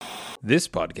This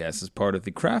podcast is part of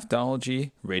the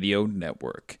Craftology Radio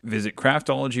Network. Visit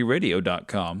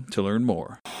craftologyradio.com to learn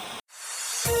more.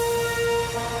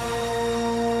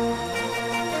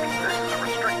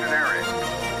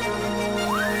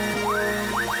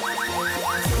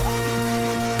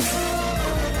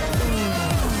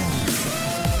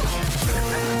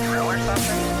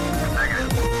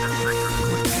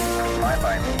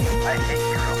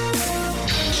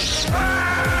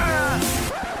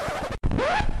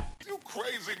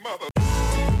 Crazy mother.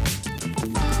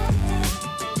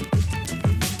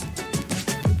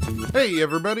 Hey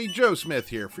everybody, Joe Smith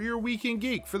here for your Week in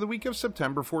Geek for the week of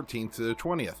September 14th to the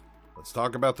 20th. Let's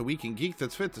talk about the Week in Geek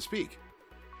that's fit to speak.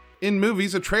 In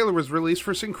movies, a trailer was released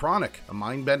for Synchronic, a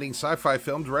mind-bending sci-fi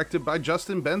film directed by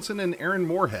Justin Benson and Aaron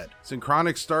Moorhead.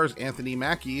 Synchronic stars Anthony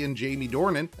Mackie and Jamie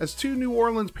Dornan as two New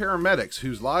Orleans paramedics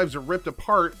whose lives are ripped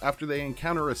apart after they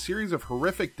encounter a series of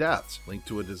horrific deaths linked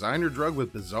to a designer drug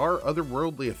with bizarre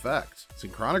otherworldly effects.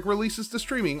 Synchronic releases to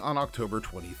streaming on October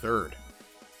 23rd.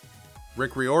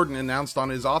 Rick Riordan announced on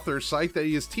his author's site that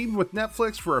he has teamed with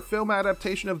Netflix for a film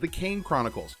adaptation of The Kane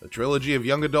Chronicles, a trilogy of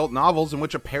young adult novels in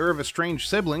which a pair of estranged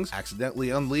siblings accidentally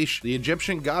unleash the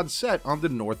Egyptian god Set onto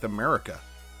North America.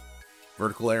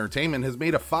 Vertical Entertainment has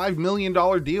made a $5 million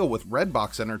deal with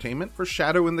Redbox Entertainment for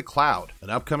Shadow in the Cloud,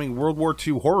 an upcoming World War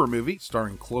II horror movie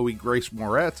starring Chloe Grace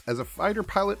Moretz as a fighter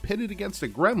pilot pitted against a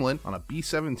gremlin on a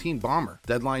B-17 bomber.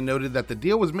 Deadline noted that the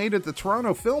deal was made at the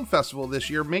Toronto Film Festival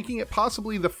this year, making it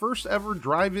possibly the first ever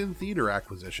drive-in theater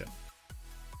acquisition.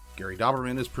 Gary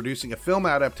Dauberman is producing a film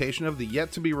adaptation of the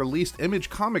yet-to-be-released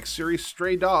Image Comics series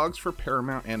Stray Dogs for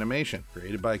Paramount Animation.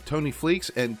 Created by Tony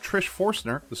Fleeks and Trish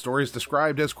Forstner, the story is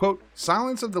described as, quote,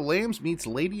 Silence of the Lambs meets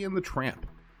Lady and the Tramp.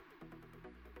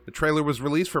 The trailer was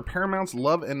released for Paramount's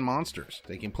Love and Monsters,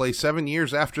 taking place 7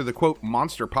 years after the, quote,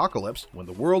 monster-apocalypse, when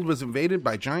the world was invaded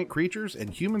by giant creatures and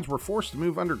humans were forced to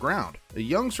move underground. A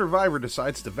young survivor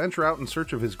decides to venture out in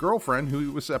search of his girlfriend who he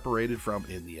was separated from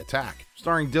in the attack.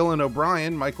 Starring Dylan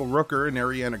O'Brien, Michael Rooker, and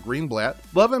Ariana Greenblatt,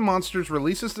 Love and Monsters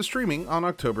releases to streaming on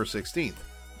October 16th.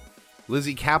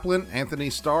 Lizzie Kaplan, Anthony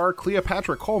Starr,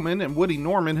 Cleopatra Coleman, and Woody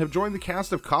Norman have joined the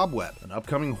cast of Cobweb, an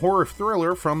upcoming horror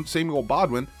thriller from Samuel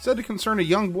Bodwin, said to concern a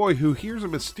young boy who hears a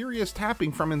mysterious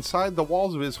tapping from inside the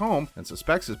walls of his home and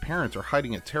suspects his parents are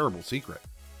hiding a terrible secret.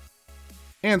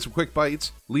 And some quick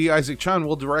bites. Lee Isaac Chung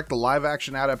will direct the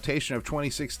live-action adaptation of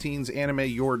 2016's anime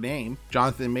Your Name.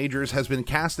 Jonathan Majors has been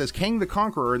cast as Kang the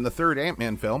Conqueror in the third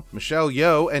Ant-Man film. Michelle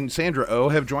Yeoh and Sandra Oh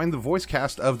have joined the voice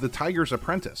cast of The Tiger's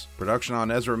Apprentice. Production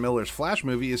on Ezra Miller's Flash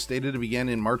movie is stated to begin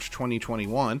in March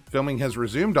 2021. Filming has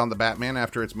resumed on The Batman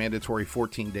after its mandatory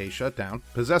 14-day shutdown.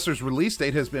 Possessor's release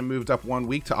date has been moved up 1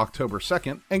 week to October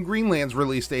 2nd, and Greenland's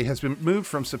release date has been moved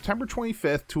from September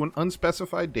 25th to an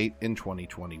unspecified date in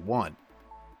 2021.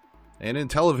 And in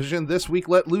television, this week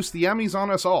let loose the Emmys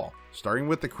on us all, starting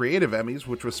with the Creative Emmys,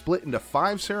 which was split into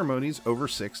 5 ceremonies over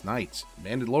 6 nights.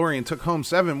 Mandalorian took home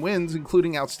 7 wins,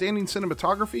 including Outstanding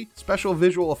Cinematography, Special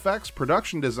Visual Effects,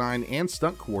 Production Design, and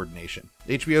Stunt Coordination.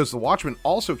 HBO's The Watchmen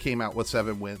also came out with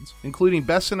 7 wins, including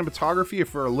Best Cinematography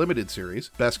for a Limited Series,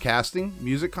 Best Casting,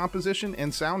 Music Composition,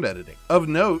 and Sound Editing. Of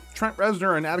note, Trent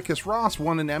Reznor and Atticus Ross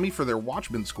won an Emmy for their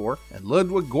Watchmen score, and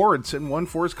Ludwig Göransson won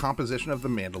for his composition of The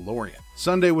Mandalorian.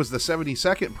 Sunday was the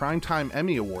 72nd Primetime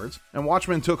Emmy Awards, and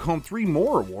Watchmen took home 3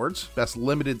 more awards: Best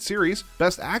Limited Series,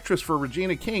 Best Actress for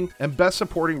Regina King, and Best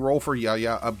Supporting Role for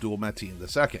Yahya Abdul-Mateen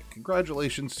II.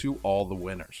 Congratulations to all the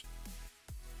winners.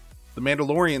 The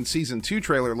Mandalorian Season 2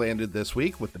 trailer landed this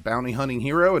week, with the bounty hunting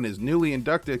hero and his newly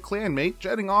inducted clanmate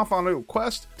jetting off on a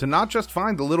quest to not just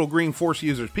find the little green Force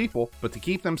users' people, but to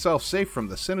keep themselves safe from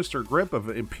the sinister grip of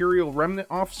Imperial Remnant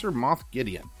officer Moff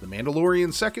Gideon. The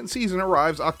Mandalorian's second season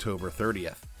arrives October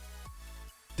 30th.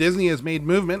 Disney has made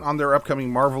movement on their upcoming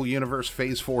Marvel Universe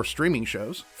Phase 4 streaming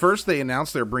shows. First, they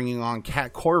announced they're bringing on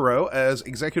Kat Coiro as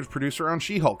executive producer on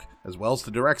She-Hulk, as well as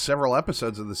to direct several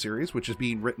episodes of the series, which is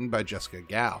being written by Jessica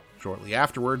Gao. Shortly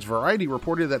afterwards, Variety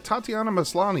reported that Tatiana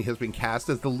Maslany has been cast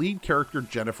as the lead character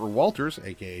Jennifer Walters,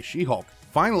 aka She-Hulk.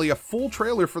 Finally, a full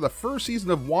trailer for the first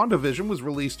season of WandaVision was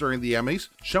released during the Emmys,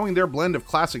 showing their blend of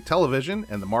classic television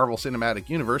and the Marvel Cinematic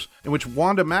Universe, in which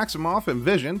Wanda Maximoff and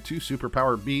Vision, 2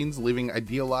 superpowered beings living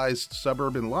idealized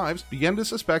suburban lives, begin to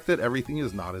suspect that everything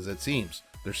is not as it seems.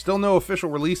 There's still no official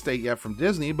release date yet from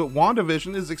Disney, but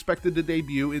WandaVision is expected to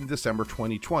debut in December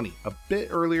 2020, a bit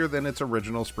earlier than its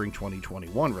original spring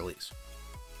 2021 release.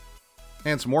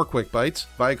 And some more quick bites.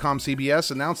 Viacom CBS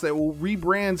announced that it will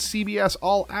rebrand CBS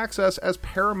All Access as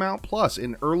Paramount Plus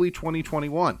in early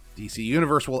 2021. DC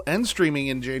Universe will end streaming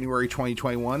in January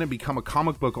 2021 and become a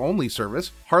comic book only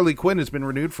service. Harley Quinn has been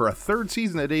renewed for a third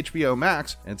season at HBO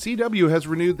Max, and CW has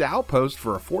renewed The Outpost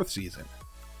for a fourth season.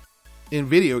 In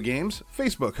video games,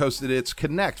 Facebook hosted its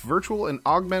Connect virtual and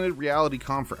augmented reality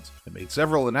conference. It made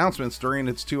several announcements during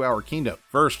its 2-hour keynote.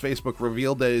 First, Facebook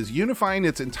revealed that it is unifying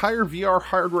its entire VR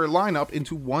hardware lineup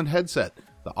into one headset,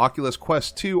 the Oculus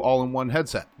Quest 2 all-in-one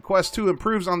headset. The Quest 2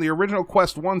 improves on the original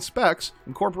Quest 1 specs,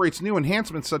 incorporates new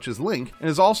enhancements such as Link, and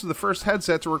is also the first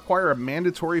headset to require a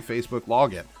mandatory Facebook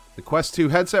login. The Quest 2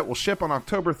 headset will ship on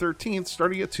October 13th,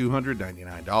 starting at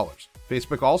 $299.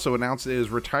 Facebook also announced it is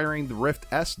retiring the Rift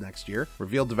S next year,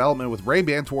 revealed development with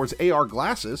Ray-Ban towards AR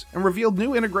glasses, and revealed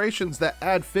new integrations that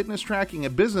add fitness tracking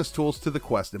and business tools to the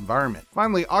Quest environment.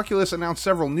 Finally, Oculus announced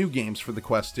several new games for the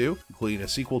Quest 2, including a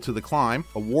sequel to The Climb,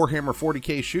 a Warhammer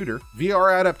 40k shooter,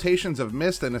 VR adaptations of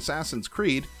Myst and Assassin's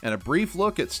Creed, and a brief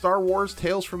look at Star Wars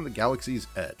Tales from the Galaxy's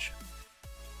Edge.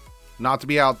 Not to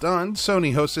be outdone,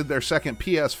 Sony hosted their second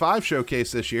PS5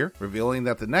 showcase this year, revealing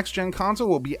that the next-gen console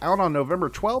will be out on November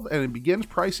 12th and it begins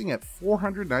pricing at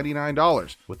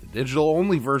 $499, with the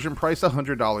digital-only version priced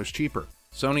 $100 cheaper.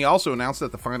 Sony also announced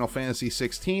that the Final Fantasy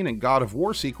XVI and God of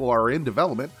War sequel are in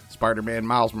development. Spider-Man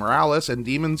Miles Morales and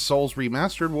Demon's Souls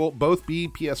Remastered will both be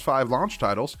PS5 launch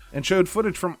titles, and showed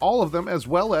footage from all of them as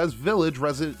well as Village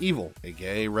Resident Evil,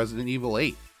 aka Resident Evil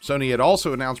 8. Sony had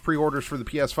also announced pre-orders for the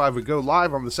PS5 would go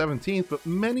live on the 17th, but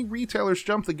many retailers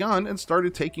jumped the gun and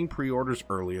started taking pre-orders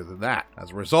earlier than that. As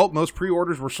a result, most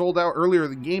pre-orders were sold out earlier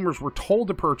than gamers were told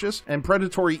to purchase, and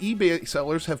predatory eBay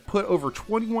sellers have put over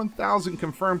 21,000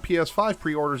 confirmed PS5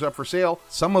 pre-orders up for sale,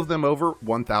 some of them over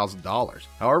 $1,000.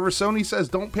 However, Sony says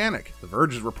don't panic. The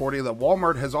Verge is reporting that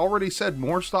Walmart has already said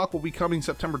more stock will be coming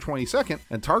September 22nd,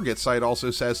 and Target's site also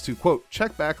says to, quote,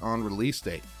 check back on release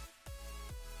date.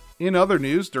 In other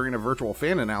news, during a virtual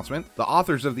fan announcement, the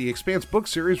authors of the Expanse book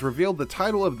series revealed the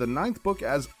title of the 9th book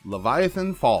as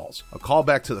Leviathan Falls, a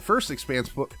callback to the first Expanse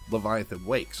book, Leviathan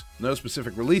Wakes. No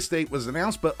specific release date was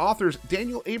announced, but authors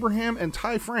Daniel Abraham and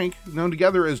Ty Frank, known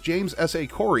together as James S.A.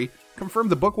 Corey, confirmed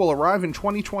the book will arrive in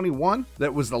 2021, that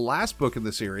it was the last book in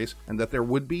the series, and that there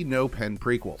would be no penned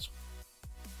prequels.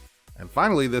 And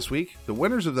finally this week, the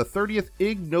winners of the 30th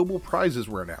Ig Nobel Prizes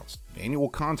were announced, an annual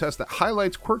contest that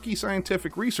highlights quirky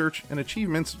scientific research and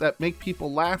achievements that make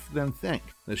people laugh then think.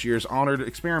 This year's honored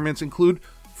experiments include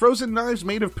frozen knives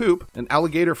made of poop, an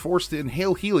alligator forced to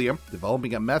inhale helium,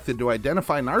 developing a method to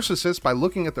identify narcissists by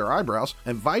looking at their eyebrows,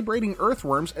 and vibrating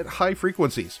earthworms at high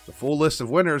frequencies. The full list of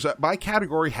winners by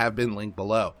category have been linked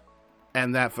below.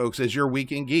 And that, folks, is your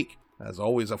Week in Geek. As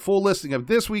always, a full listing of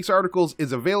this week's articles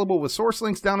is available with source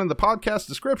links down in the podcast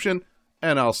description,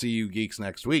 and I'll see you geeks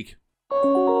next week.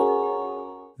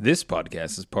 This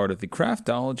podcast is part of the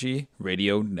Craftology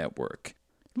Radio Network.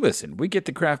 Listen, We Get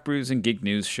the Craft Brews and Geek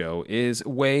News show is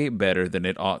way better than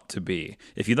it ought to be.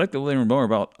 If you'd like to learn more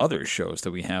about other shows that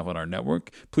we have on our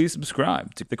network, please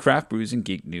subscribe to the Craft Brews and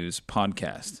Geek News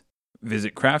podcast.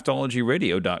 Visit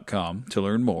craftologyradio.com to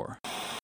learn more.